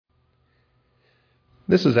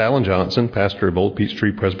This is Alan Johnson, pastor of Old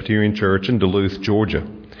Peachtree Presbyterian Church in Duluth, Georgia.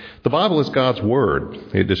 The Bible is God's Word.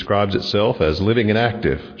 It describes itself as living and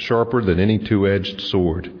active, sharper than any two-edged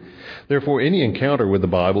sword. Therefore, any encounter with the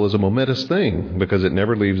Bible is a momentous thing because it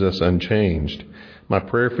never leaves us unchanged. My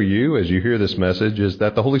prayer for you as you hear this message is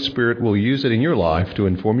that the Holy Spirit will use it in your life to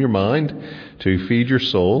inform your mind, to feed your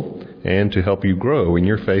soul, and to help you grow in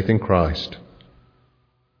your faith in Christ.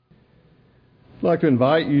 I'd like to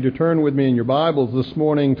invite you to turn with me in your Bibles this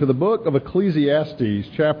morning to the book of Ecclesiastes,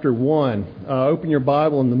 chapter 1. Open your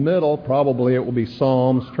Bible in the middle. Probably it will be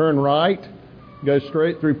Psalms. Turn right, go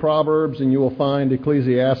straight through Proverbs, and you will find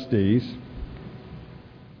Ecclesiastes.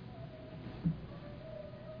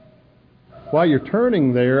 While you're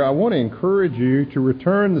turning there, I want to encourage you to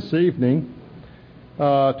return this evening to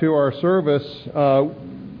our service,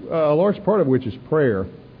 a large part of which is prayer.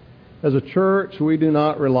 As a church, we do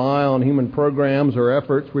not rely on human programs or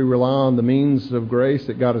efforts. We rely on the means of grace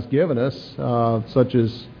that God has given us, such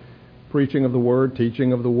as preaching of the Word,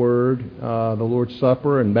 teaching of the Word, the Lord's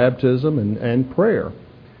Supper, and baptism, and prayer.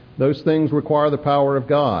 Those things require the power of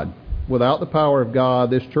God. Without the power of God,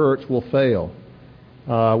 this church will fail.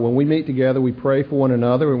 When we meet together, we pray for one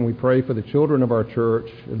another, and we pray for the children of our church,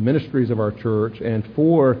 the ministries of our church, and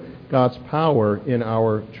for God's power in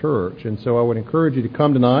our church. And so I would encourage you to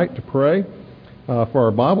come tonight to pray for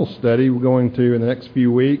our Bible study. We're going to, in the next few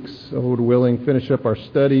weeks, Lord willing, finish up our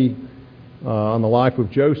study on the life of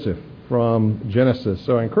Joseph from Genesis.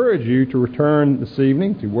 So I encourage you to return this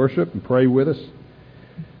evening to worship and pray with us.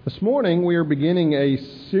 This morning we are beginning a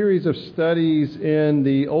series of studies in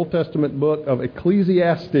the Old Testament book of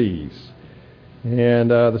Ecclesiastes.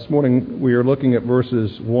 And this morning we are looking at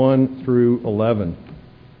verses 1 through 11.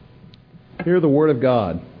 Hear the word of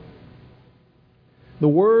God. The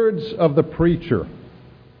words of the preacher,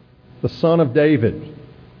 the son of David,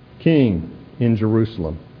 king in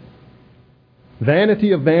Jerusalem.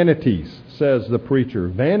 Vanity of vanities, says the preacher.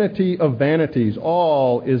 Vanity of vanities,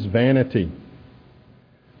 all is vanity.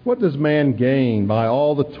 What does man gain by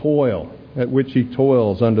all the toil at which he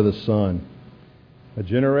toils under the sun? A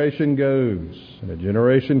generation goes, and a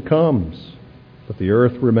generation comes, but the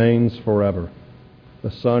earth remains forever. The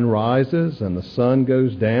sun rises, and the sun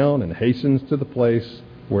goes down, and hastens to the place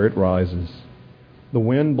where it rises. The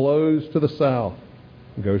wind blows to the south,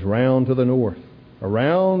 and goes round to the north.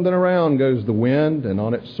 Around and around goes the wind, and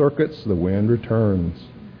on its circuits the wind returns.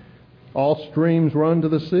 All streams run to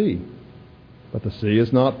the sea, but the sea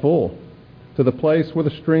is not full. To the place where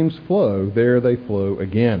the streams flow, there they flow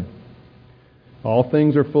again. All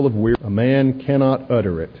things are full of weariness. A man cannot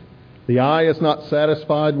utter it. The eye is not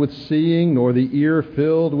satisfied with seeing, nor the ear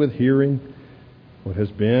filled with hearing. What has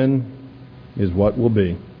been is what will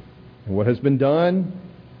be. And what has been done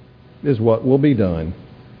is what will be done.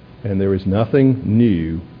 And there is nothing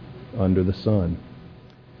new under the sun.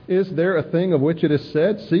 Is there a thing of which it is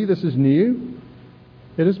said, "See, this is new"?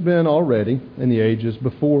 It has been already in the ages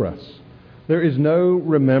before us. There is no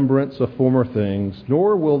remembrance of former things,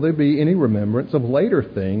 nor will there be any remembrance of later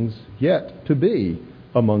things yet to be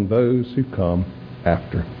among those who come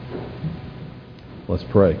after. Let's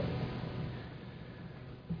pray.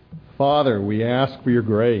 Father, we ask for your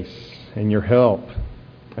grace and your help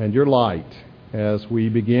and your light as we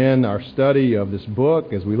begin our study of this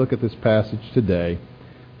book, as we look at this passage today.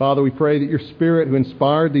 Father, we pray that your Spirit, who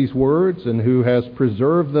inspired these words and who has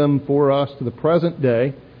preserved them for us to the present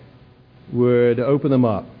day, would open them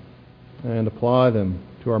up and apply them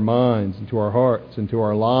to our minds and to our hearts and to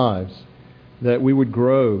our lives, that we would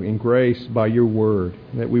grow in grace by your word,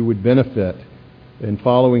 that we would benefit in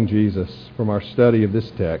following Jesus from our study of this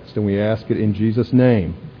text. And we ask it in Jesus'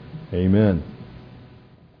 name. Amen.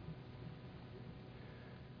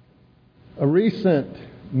 A recent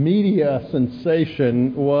media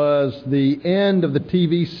sensation was the end of the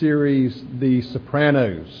TV series The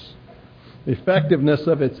Sopranos. The effectiveness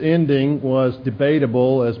of its ending was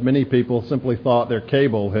debatable, as many people simply thought their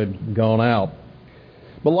cable had gone out.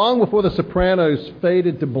 But long before The Sopranos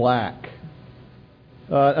faded to black,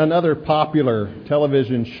 another popular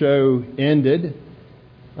television show ended.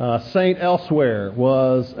 St. Elsewhere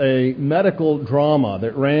was a medical drama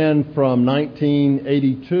that ran from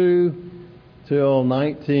 1982 till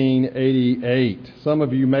 1988. Some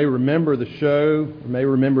of you may remember the show, may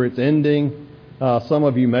remember its ending. Some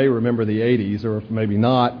of you may remember the 80s, or maybe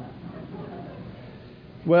not.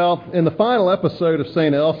 Well, in the final episode of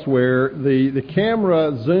St. Elsewhere, the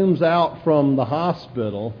camera zooms out from the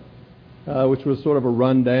hospital, which was sort of a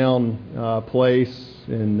rundown place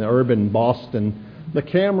in urban Boston. The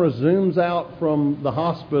camera zooms out from the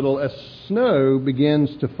hospital as snow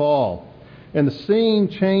begins to fall. And the scene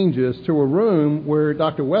changes to a room where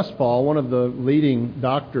Dr. Westphal, one of the leading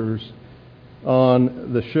doctors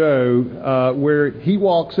on the show, where he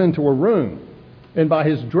walks into a room. And by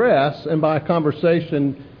his dress and by a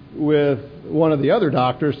conversation with one of the other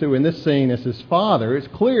doctors, who in this scene is his father, it's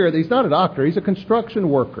clear that he's not a doctor, he's a construction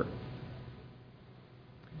worker.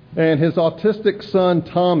 And his autistic son,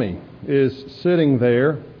 Tommy, is sitting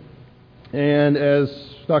there. And as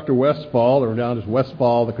Dr. Westphal, or now just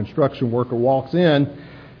Westphal, the construction worker, walks in,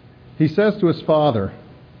 he says to his father,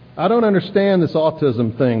 "I don't understand this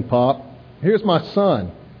autism thing, Pop. Here's my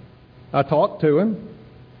son. I talk to him.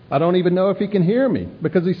 I don't even know if he can hear me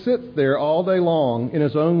because he sits there all day long in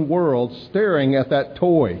his own world staring at that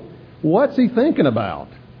toy. What's he thinking about?"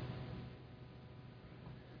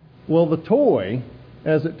 Well, the toy,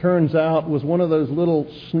 as it turns out, was one of those little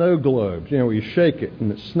snow globes, where you shake it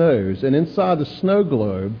and it snows. And inside the snow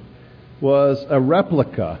globe was a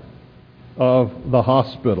replica of the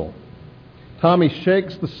hospital. Tommy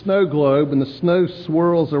shakes the snow globe and the snow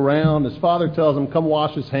swirls around. His father tells him, "Come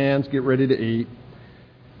wash his hands, get ready to eat."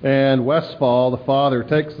 And Westphal, the father,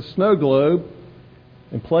 takes the snow globe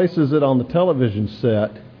and places it on the television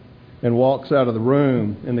set and walks out of the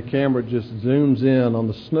room, and the camera just zooms in on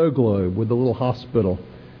the snow globe with the little hospital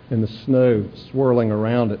and the snow swirling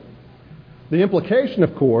around it. The implication,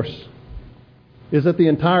 of course, is that the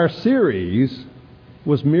entire series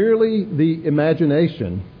was merely the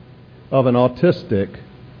imagination of an autistic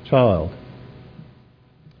child.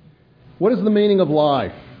 What is the meaning of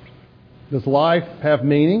life? Does life have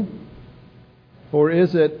meaning? Or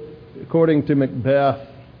is it, according to Macbeth,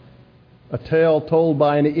 a tale told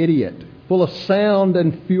by an idiot, full of sound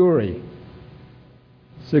and fury,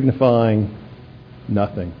 signifying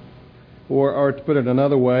nothing? Or to put it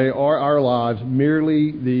another way, are our lives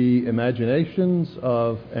merely the imaginations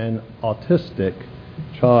of an autistic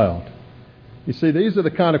child? You see, these are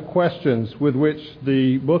the kind of questions with which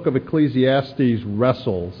the book of Ecclesiastes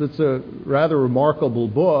wrestles. It's a rather remarkable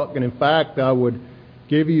book, and in fact, I would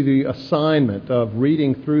give you the assignment of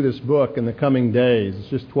reading through this book in the coming days. It's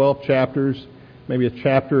just 12 chapters, maybe a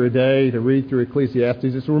chapter a day to read through Ecclesiastes.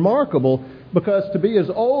 It's remarkable because to be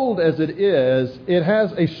as old as it is, it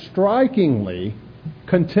has a strikingly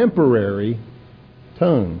contemporary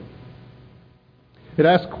tone. It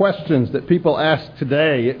asks questions that people ask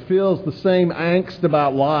today. It feels the same angst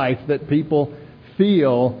about life that people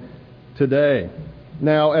feel today.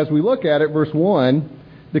 Now, as we look at it, verse 1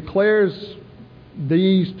 declares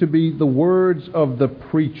these to be the words of the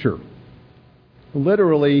preacher.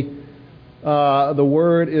 Literally, the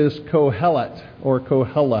word is Kohelet or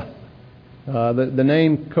Koheleth. The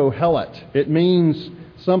name Kohelet. It means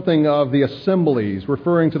something of the assemblies,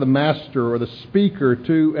 referring to the master or the speaker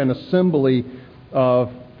to an assembly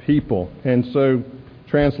of people. And so,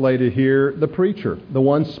 translated here, the preacher, the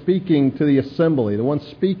one speaking to the assembly, the one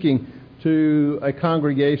speaking to a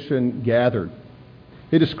congregation gathered.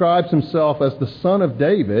 He describes himself as the son of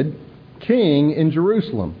David, king in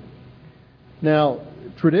Jerusalem. Now,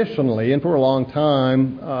 traditionally, and for a long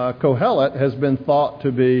time, Kohelet has been thought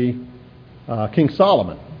to be King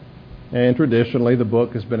Solomon. And traditionally, the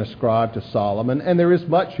book has been ascribed to Solomon, and there is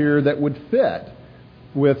much here that would fit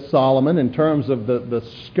with Solomon in terms of the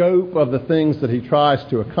scope of the things that he tries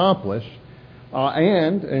to accomplish,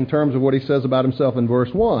 and in terms of what he says about himself in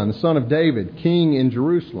verse 1, the son of David, king in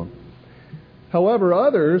Jerusalem. However,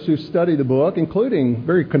 others who study the book, including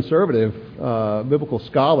very conservative biblical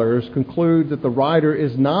scholars, conclude that the writer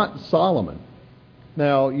is not Solomon.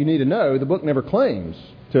 Now, you need to know, the book never claims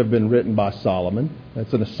to have been written by Solomon.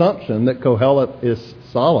 That's an assumption that Kohelet is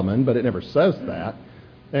Solomon, but it never says that.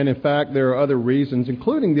 And in fact, there are other reasons,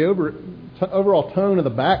 including the overall tone of the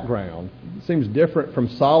background. It seems different from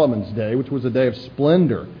Solomon's day, which was a day of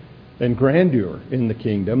splendor and grandeur in the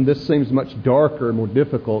kingdom. This seems much darker, more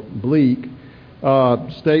difficult, bleak.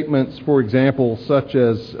 Statements, for example, such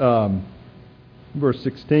as verse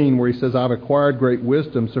 16, where he says, "I've acquired great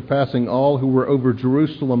wisdom, surpassing all who were over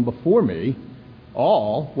Jerusalem before me."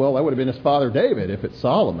 All, well, that would have been his father David if it's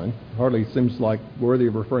Solomon. Hardly seems like worthy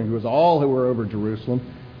of referring to as all who were over Jerusalem.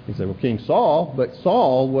 He said, well, King Saul, but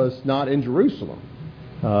Saul was not in Jerusalem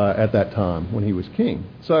at that time when he was king.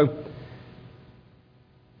 So,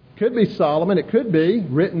 could be Solomon. It could be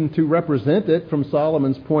written to represent it from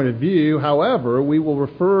Solomon's point of view. However, we will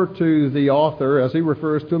refer to the author as he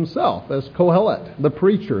refers to himself, as Kohelet, the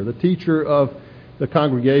preacher, the teacher of the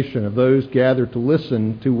congregation, of those gathered to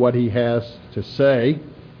listen to what he has to say,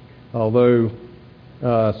 although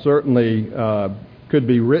certainly could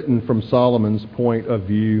be written from Solomon's point of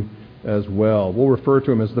view as well. We'll refer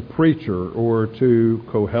to him as the preacher or to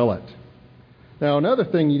Kohelet. Now, another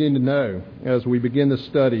thing you need to know as we begin this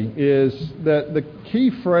study is that the key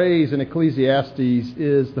phrase in Ecclesiastes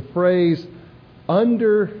is the phrase,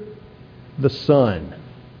 under the sun.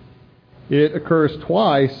 It occurs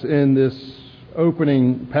twice in this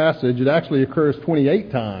opening passage. It actually occurs 28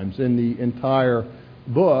 times in the entire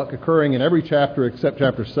book, occurring in every chapter except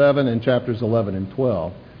chapter 7 and chapters 11 and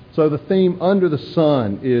 12. So the theme, under the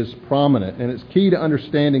sun, is prominent, and it's key to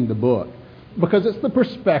understanding the book because it's the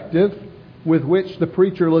perspective with which the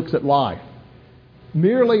preacher looks at life,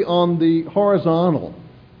 merely on the horizontal,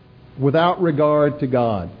 without regard to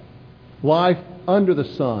God. Life under the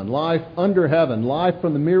sun, life under heaven, life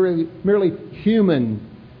from the merely human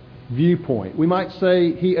viewpoint. We might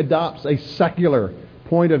say he adopts a secular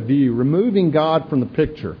point of view, removing God from the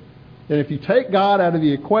picture. And if you take God out of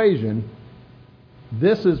the equation,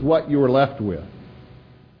 this is what you are left with.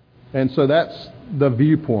 And so that's the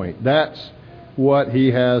viewpoint. That's what he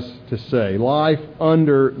has to say. Life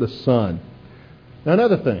under the sun. Now,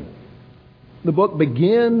 another thing. The book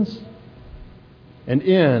begins and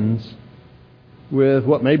ends with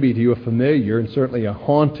what may be to you a familiar and certainly a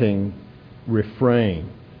haunting refrain.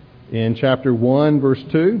 In chapter 1, verse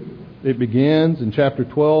 2, it begins. In chapter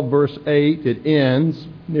 12, verse 8, it ends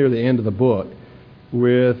near the end of the book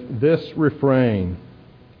with this refrain.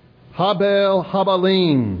 Habel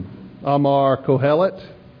Habalim Amar Kohelet.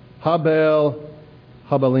 Habel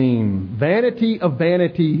Habalim. Vanity of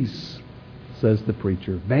vanities, says the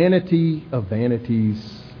preacher. Vanity of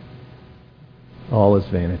vanities. All is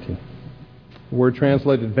vanity. The word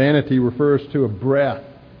translated vanity refers to a breath,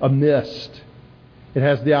 a mist. It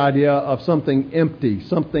has the idea of something empty,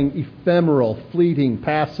 something ephemeral, fleeting,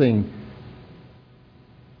 passing.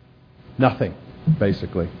 Nothing,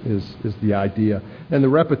 basically, is the idea. And the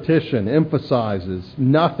repetition emphasizes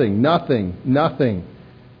nothing, nothing, nothing.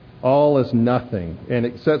 All is nothing. And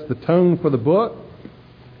it sets the tone for the book,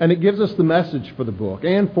 and it gives us the message for the book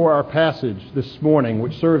and for our passage this morning,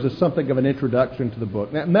 which serves as something of an introduction to the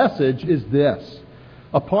book. That message is this.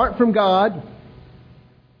 Apart from God,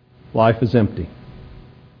 life is empty.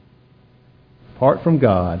 Apart from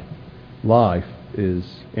God, life is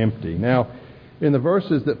empty. Now, in the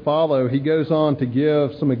verses that follow, he goes on to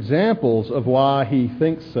give some examples of why he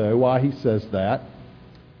thinks so, why he says that.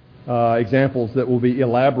 Examples that will be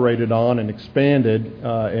elaborated on and expanded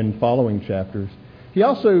in following chapters. He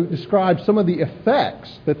also describes some of the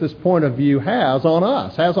effects that this point of view has on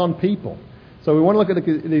us, has on people. So we want to look at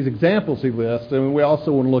these examples he lists, and we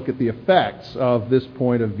also want to look at the effects of this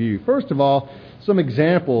point of view. First of all, some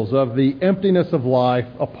examples of the emptiness of life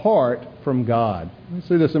apart from God. We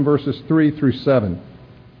see this in verses 3 through 7.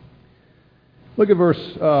 Look at verse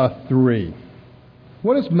 3.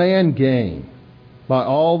 What does man gain by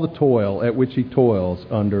all the toil at which he toils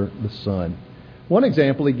under the sun? One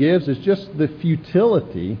example he gives is just the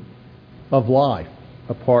futility of life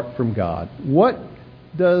apart from God. What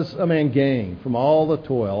does a man gain from all the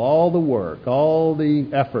toil, all the work, all the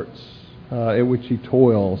efforts at which he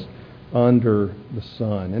toils under the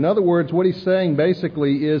sun? In other words, what he's saying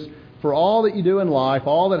basically is, for all that you do in life,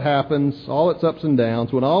 all that happens, all its ups and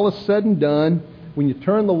downs, when all is said and done, when you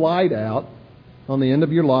turn the light out on the end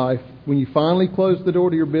of your life, when you finally close the door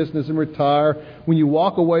to your business and retire, when you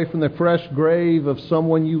walk away from the fresh grave of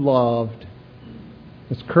someone you loved,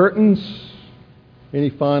 as curtains, any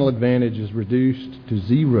final advantage is reduced to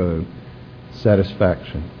zero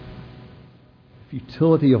satisfaction.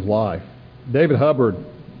 Futility of life. David Hubbard,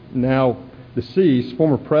 now deceased,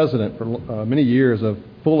 former president for many years of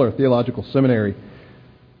Fuller Theological Seminary,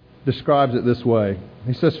 describes it this way.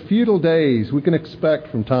 He says, futile days we can expect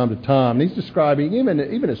from time to time. And he's describing, even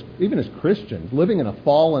as Christians, living in a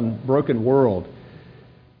fallen, broken world,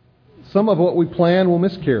 some of what we plan will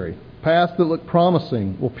miscarry. Paths that look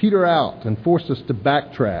promising will peter out and force us to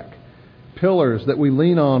backtrack. Pillars that we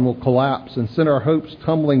lean on will collapse and send our hopes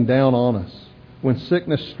tumbling down on us. When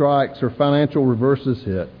sickness strikes or financial reverses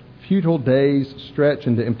hit, futile days stretch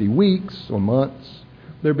into empty weeks or months.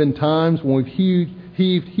 There have been times when we've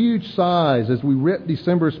heaved huge sighs as we ripped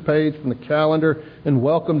December's page from the calendar and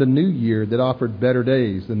welcomed a new year that offered better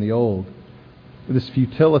days than the old. This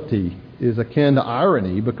futility is akin to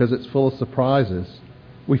irony because it's full of surprises.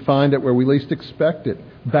 We find it where we least expect it.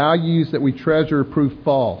 Values that we treasure prove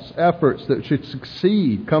false. Efforts that should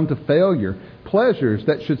succeed come to failure. Pleasures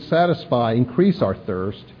that should satisfy increase our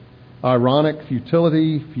thirst. Ironic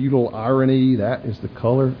futility, futile irony, that is the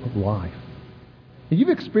color of life. And you've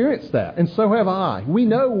experienced that, and so have I. We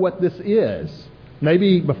know what this is.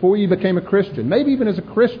 Maybe before you became a Christian, maybe even as a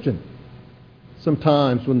Christian.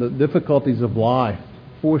 Sometimes when the difficulties of life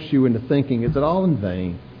force you into thinking, is it all in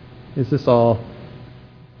vain? Is this all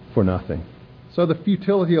for nothing? So the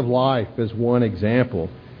futility of life is one example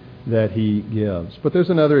that he gives. But there's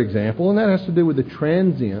another example, and that has to do with the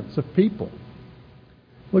transience of people.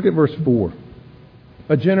 Look at verse 4.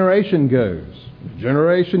 A generation goes, a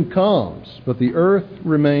generation comes, but the earth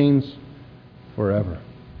remains forever.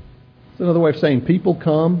 It's another way of saying people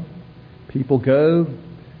come, people go,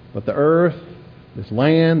 but the earth, this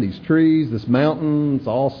land, these trees, this mountain, it's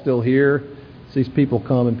all still here. It's these people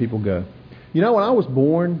come and people go. You know, when I was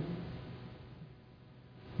born,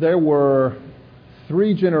 there were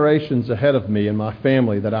 3 generations ahead of me in my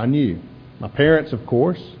family that I knew. My parents, of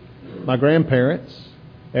course, my grandparents,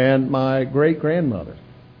 and my great-grandmother.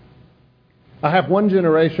 I have 1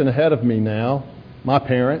 generation ahead of me now, my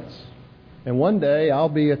parents, and one day I'll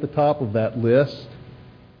be at the top of that list,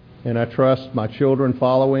 and I trust my children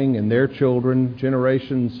following and their children,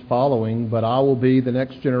 generations following, but I will be the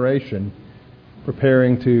next generation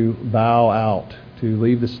preparing to bow out, to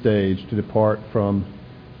leave the stage, to depart from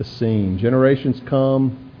the scene. Generations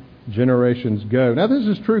come, generations go. Now, this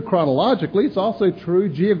is true chronologically. It's also true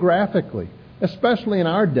geographically, especially in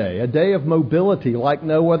our day, a day of mobility like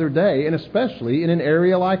no other day, and especially in an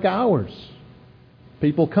area like ours.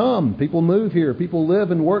 People come, people move here, people live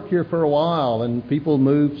and work here for a while, and people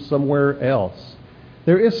move somewhere else.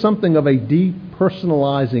 There is something of a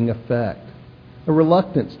depersonalizing effect, a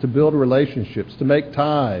reluctance to build relationships, to make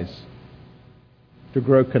ties, to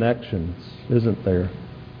grow connections, isn't there?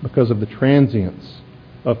 Because of the transience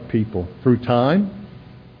of people through time,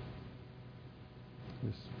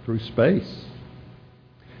 through space.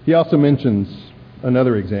 He also mentions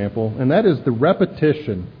another example, and that is the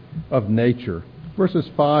repetition of nature. Verses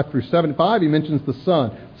 5 through 7. 5, he mentions the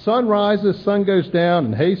sun. Sun rises, sun goes down,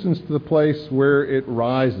 and hastens to the place where it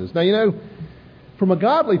rises. Now, you know, from a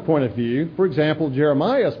godly point of view, for example,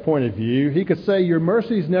 Jeremiah's point of view, he could say, your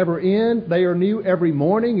mercies never end. They are new every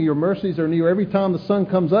morning. Your mercies are new every time the sun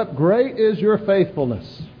comes up. Great is your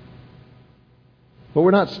faithfulness. But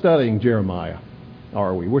we're not studying Jeremiah,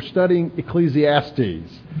 are we? We're studying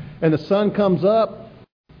Ecclesiastes. And the sun comes up,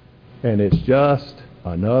 and it's just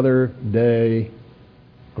another day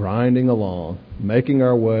grinding along, making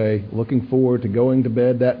our way, looking forward to going to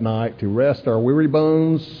bed that night to rest our weary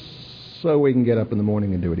bones so we can get up in the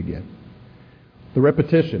morning and do it again. The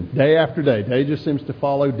repetition, day after day. Day just seems to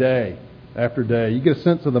follow day after day. You get a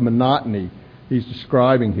sense of the monotony he's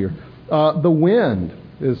describing here. The wind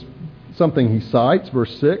is something he cites.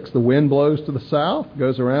 Verse 6, the wind blows to the south,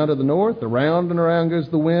 goes around to the north. Around and around goes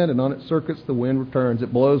the wind, and on its circuits the wind returns.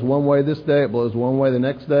 It blows one way this day, it blows one way the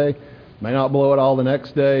next day. May not blow it all the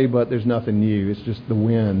next day, but there's nothing new. It's just the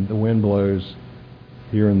wind. The wind blows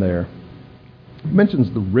here and there. He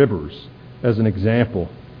mentions the rivers as an example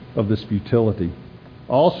of this futility.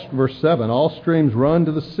 Verse 7, all streams run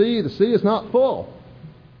to the sea. The sea is not full.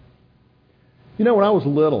 You know, when I was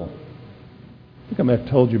little, I think I may have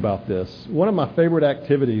told you about this. One of my favorite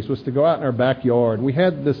activities was to go out in our backyard. We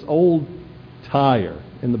had this old tire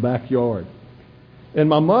in the backyard. And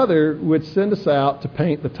my mother would send us out to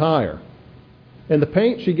paint the tire. And the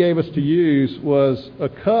paint she gave us to use was a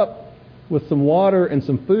cup with some water and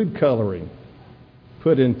some food coloring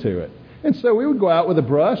put into it. And so we would go out with a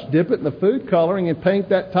brush, dip it in the food coloring, and paint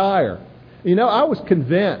that tire. You know, I was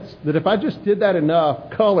convinced that if I just did that enough,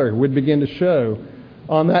 color would begin to show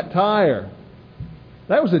on that tire.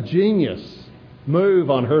 That was a genius move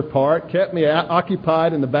on her part. Kept me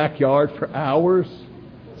occupied in the backyard for hours.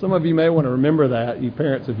 Some of you may want to remember that, you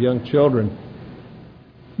parents of young children.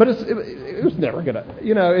 But it was never going to,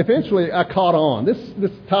 you know, eventually I caught on.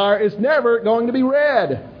 This tire is never going to be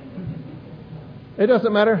red. It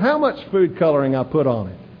doesn't matter how much food coloring I put on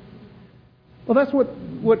it. Well, that's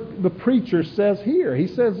what the preacher says here. He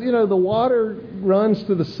says, you know, the water runs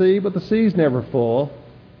to the sea, but the sea's never full.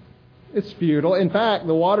 It's futile. In fact,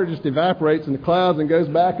 the water just evaporates in the clouds and goes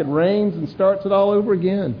back and rains and starts it all over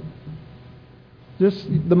again. Just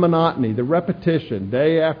the monotony, the repetition,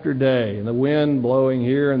 day after day, and the wind blowing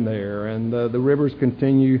here and there, and the rivers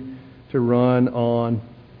continue to run on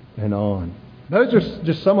and on. Those are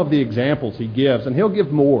just some of the examples he gives, and he'll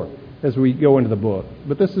give more as we go into the book.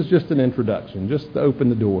 But this is just an introduction, just to open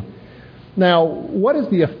the door. Now, what is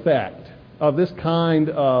the effect of this kind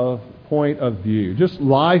of point of view? Just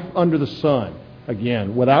life under the sun,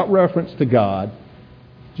 again, without reference to God,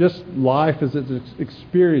 just life as it's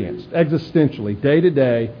experienced existentially, day to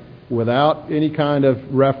day, without any kind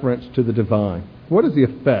of reference to the divine. What is the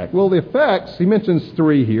effect? Well, the effects, he mentions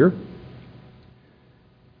 3 here.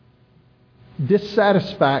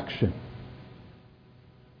 Dissatisfaction.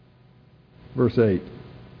 Verse 8.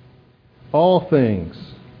 All things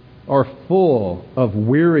are full of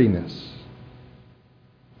weariness.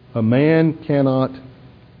 A man cannot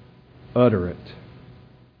utter it.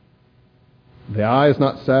 The eye is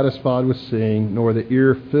not satisfied with seeing, nor the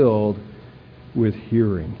ear filled with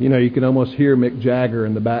hearing. You know, you can almost hear Mick Jagger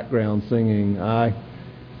in the background singing, "I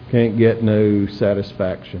can't get no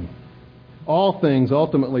satisfaction." All things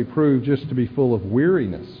ultimately prove just to be full of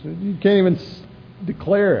weariness. You can't even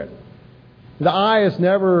declare it. The eye is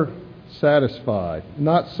never satisfied,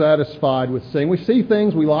 not satisfied with seeing. We see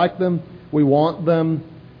things, we like them, we want them,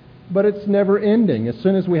 but it's never ending. As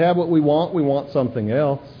soon as we have what we want something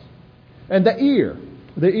else. And the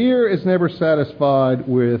ear is never satisfied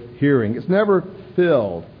with hearing. It's never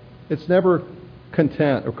filled. It's never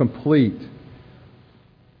content or complete.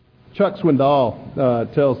 Chuck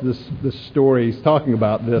Swindoll tells this story. He's talking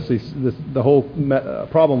about the whole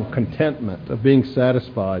problem of contentment, of being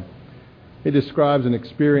satisfied. He describes an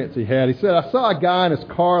experience he had. He said, "I saw a guy in his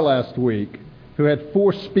car last week who had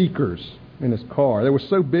 4 speakers in his car. They were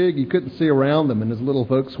so big you couldn't see around them in his little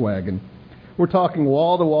Volkswagen. We're talking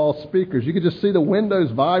wall-to-wall speakers. You could just see the windows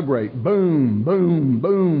vibrate. Boom, boom,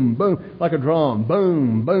 boom, boom, like a drum.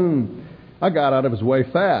 Boom, boom. I got out of his way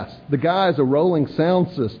fast. The guy is a rolling sound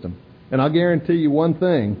system. And I'll guarantee you one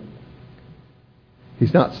thing.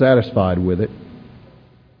 He's not satisfied with it.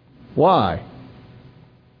 Why?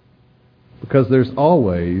 Because there's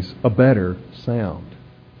always a better sound.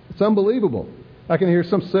 It's unbelievable. I can hear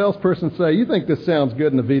some salesperson say, "You think this sounds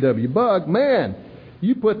good in the VW Bug? Man,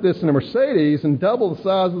 you put this in a Mercedes and double the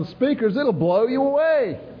size of the speakers, it'll blow you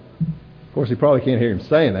away." Of course, he probably can't hear him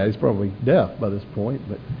saying that. He's probably deaf by this point.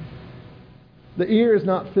 But the ear is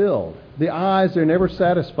not filled. The eyes are never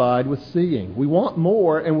satisfied with seeing. We want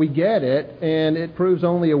more, and we get it, and it proves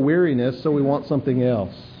only a weariness, so we want something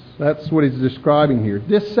else. That's what he's describing here.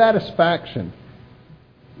 Dissatisfaction.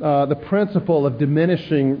 The principle of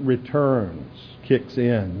diminishing returns kicks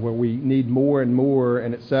in, where we need more and more,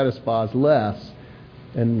 and it satisfies less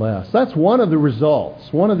and less. That's one of the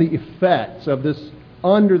results, one of the effects of this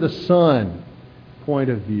under the sun point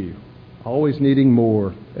of view. Always needing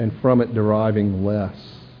more, and from it deriving less.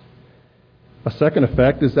 A second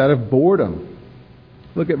effect is that of boredom.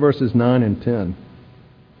 Look at verses 9 and 10.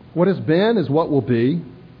 What has been is what will be.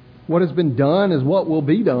 What has been done is what will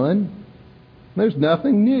be done. There's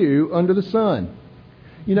nothing new under the sun.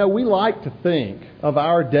 You know, we like to think of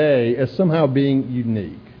our day as somehow being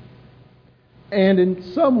unique. And in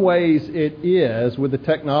some ways it is with the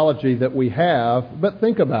technology that we have, but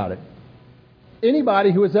think about it.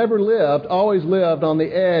 Anybody who has ever lived always lived on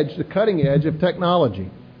the edge, the cutting edge of technology.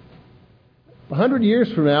 100 years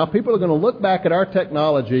from now, people are going to look back at our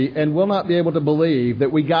technology and will not be able to believe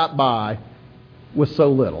that we got by with so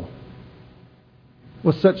little,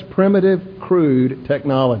 with such primitive, crude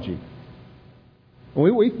technology.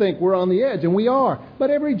 We think we're on the edge, and we are. But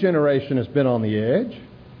every generation has been on the edge.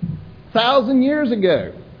 1,000 years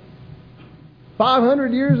ago,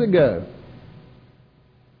 500 years ago.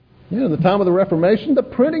 You know, in the time of the Reformation, the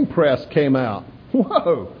printing press came out.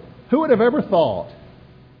 Whoa! Who would have ever thought?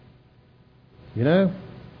 You know?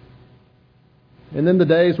 And then the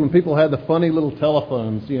days when people had the funny little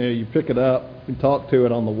telephones, you know, you pick it up and talk to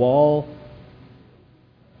it on the wall.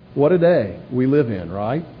 What a day we live in,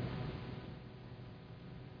 right?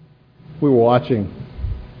 We were watching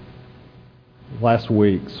last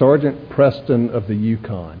week Sergeant Preston of the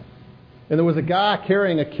Yukon. And there was a guy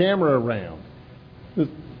carrying a camera around. This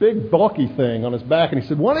big bulky thing on his back. And he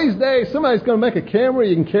said, "One of these days somebody's going to make a camera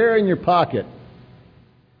you can carry in your pocket."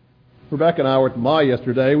 Rebecca and I were at the mall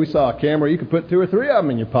yesterday. We saw a camera. You could put 2 or 3 of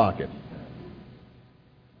them in your pocket.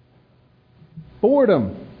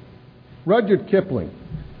 Boredom. Rudyard Kipling.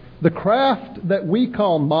 The craft that we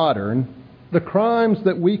call modern, the crimes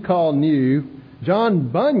that we call new, John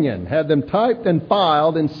Bunyan had them typed and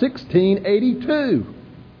filed in 1682.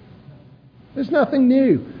 There's nothing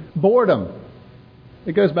new. Boredom.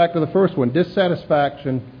 It goes back to the first one.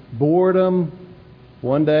 Dissatisfaction, boredom.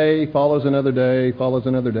 One day follows another day, follows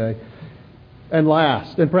another day. And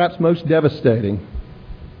last, and perhaps most devastating,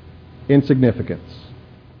 insignificance.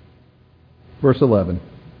 Verse 11.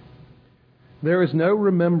 There is no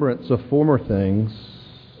remembrance of former things,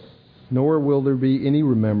 nor will there be any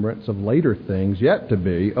remembrance of later things yet to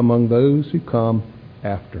be among those who come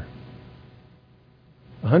after.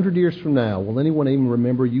 100 years from now, will anyone even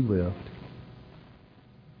remember you lived?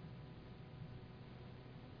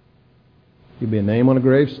 You'll be a name on a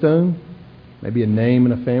gravestone, maybe a name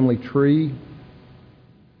in a family tree.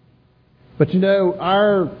 But you know,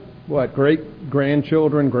 our,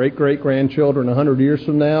 great-grandchildren, great-great-grandchildren 100 years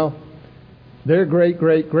from now, their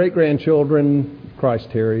great-great-great-grandchildren,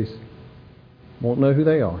 Christ tarries, won't know who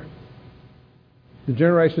they are. The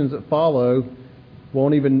generations that follow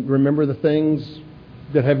won't even remember the things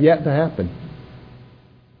that have yet to happen.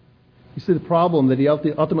 You see, the problem that he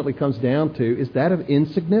ultimately comes down to is that of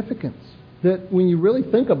insignificance. That when you really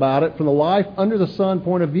think about it from the life under the sun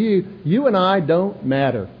point of view, you and I don't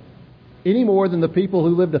matter any more than the people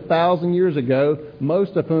who lived 1,000 years ago,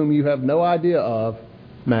 most of whom you have no idea of,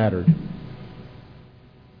 mattered.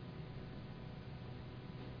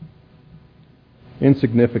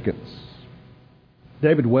 Insignificance.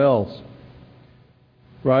 David Wells,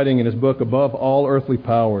 writing in his book Above All Earthly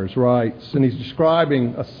Powers, writes, and he's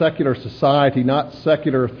describing a secular society, not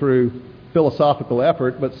secular through philosophical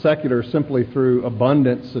effort, but secular simply through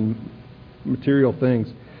abundance and material things.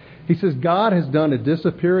 He says, God has done a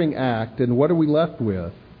disappearing act, and what are we left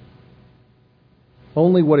with?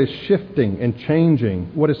 Only what is shifting and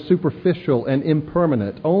changing, what is superficial and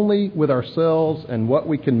impermanent, only with ourselves and what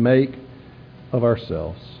we can make of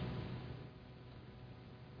ourselves.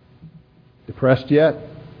 Depressed yet?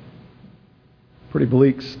 Pretty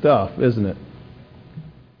bleak stuff, isn't it?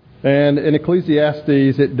 And in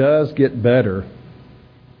Ecclesiastes, it does get better,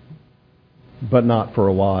 but not for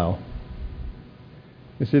a while.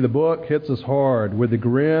 You see, the book hits us hard with the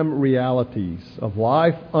grim realities of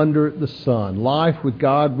life under the sun, life with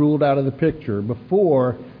God ruled out of the picture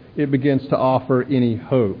before it begins to offer any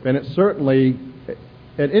hope. And it certainly,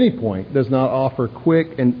 at any point, does not offer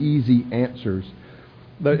quick and easy answers.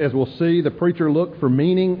 As we'll see, the preacher looked for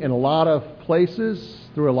meaning in a lot of places,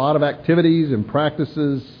 through a lot of activities and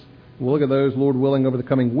practices. We'll look at those, Lord willing, over the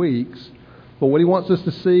coming weeks. But what he wants us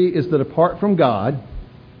to see is that apart from God,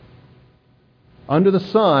 under the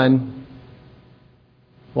sun,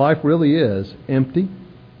 life really is empty,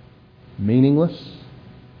 meaningless,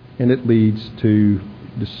 and it leads to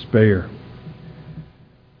despair.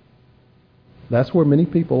 That's where many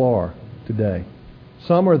people are today.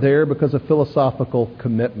 Some are there because of philosophical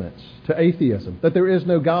commitments to atheism, that there is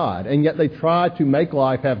no God, and yet they try to make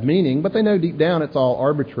life have meaning, but they know deep down it's all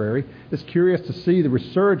arbitrary. It's curious to see the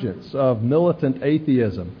resurgence of militant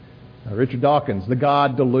atheism. Richard Dawkins, The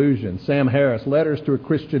God Delusion, Sam Harris, Letters to a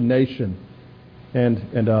Christian Nation,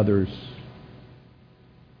 and others.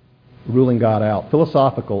 Ruling God out.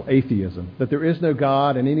 Philosophical atheism, that there is no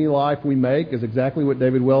God and any life we make is exactly what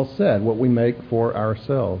David Wells said, what we make for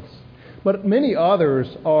ourselves. But many others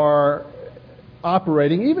are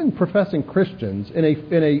operating, even professing Christians, in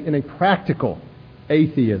a practical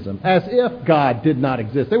atheism, as if God did not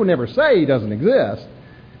exist. They would never say He doesn't exist,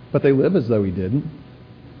 but they live as though He didn't.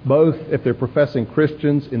 Both if they're professing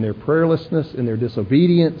Christians, in their prayerlessness, in their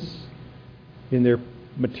disobedience, in their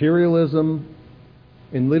materialism,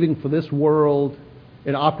 in living for this world,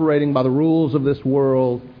 in operating by the rules of this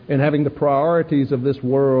world, in having the priorities of this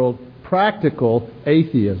world, practical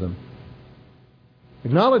atheism.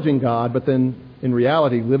 Acknowledging God, but then in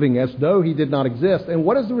reality living as though He did not exist. And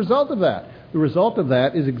what is the result of that? The result of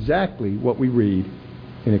that is exactly what we read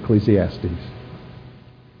in Ecclesiastes.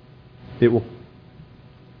 It will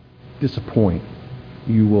disappoint.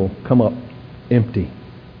 You will come up empty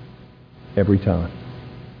every time.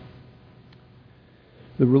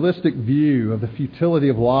 The realistic view of the futility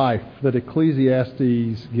of life that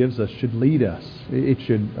Ecclesiastes gives us should lead us. It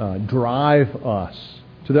should drive us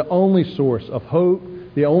to the only source of hope,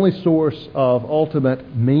 the only source of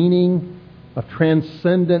ultimate meaning, of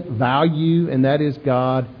transcendent value, and that is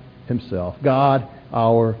God Himself. God,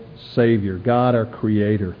 our Savior. God, our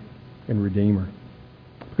Creator and Redeemer.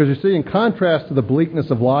 Because you see, in contrast to the bleakness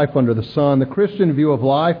of life under the sun, the Christian view of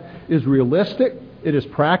life is realistic, it is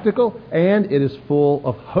practical, and it is full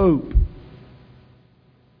of hope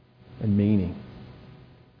and meaning.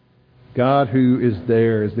 God who is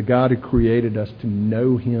there is the God who created us to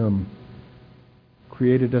know Him,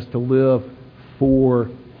 created us to live for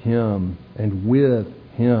Him and with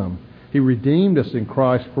Him. He redeemed us in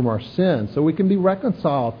Christ from our sins so we can be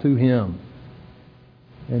reconciled to Him.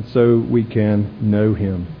 And so we can know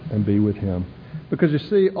Him and be with Him. Because you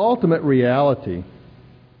see, ultimate reality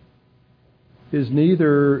is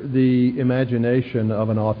neither the imagination of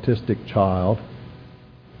an autistic child,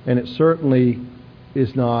 and it certainly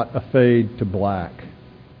is not a fade to black.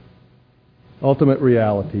 Ultimate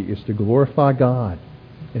reality is to glorify God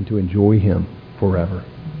and to enjoy Him forever.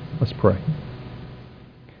 Let's pray.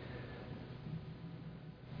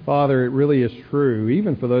 Father, it really is true,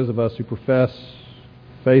 even for those of us who profess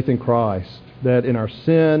faith in Christ, that in our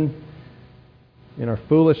sin, in our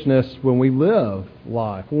foolishness, when we live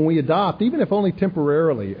life, when we adopt, even if only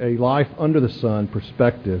temporarily, a life under the sun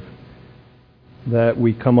perspective, that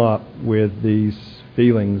we come up with these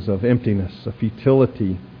feelings of emptiness, of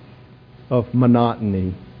futility, of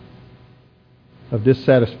monotony, of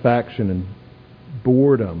dissatisfaction and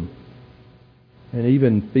boredom, and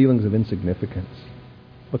even feelings of insignificance.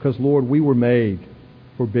 Because, Lord, we were made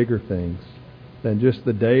for bigger things than just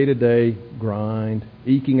the day-to-day grind,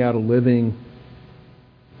 eking out a living,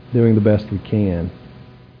 doing the best we can.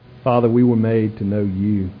 Father, we were made to know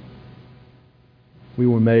you. We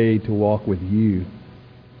were made to walk with you.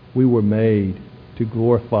 We were made to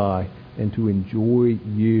glorify and to enjoy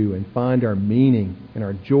you and find our meaning and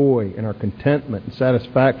our joy and our contentment and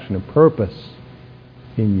satisfaction and purpose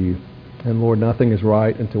in you. And Lord, nothing is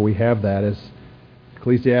right until we have that. As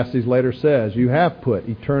Ecclesiastes later says, you have put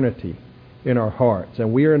eternity in our hearts,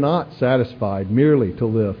 and we are not satisfied merely to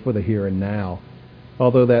live for the here and now,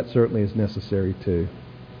 although that certainly is necessary too,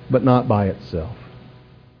 but not by itself.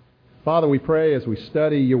 Father, we pray as we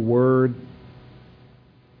study your word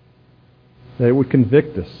that it would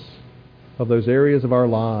convict us of those areas of our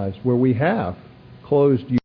lives where we have closed you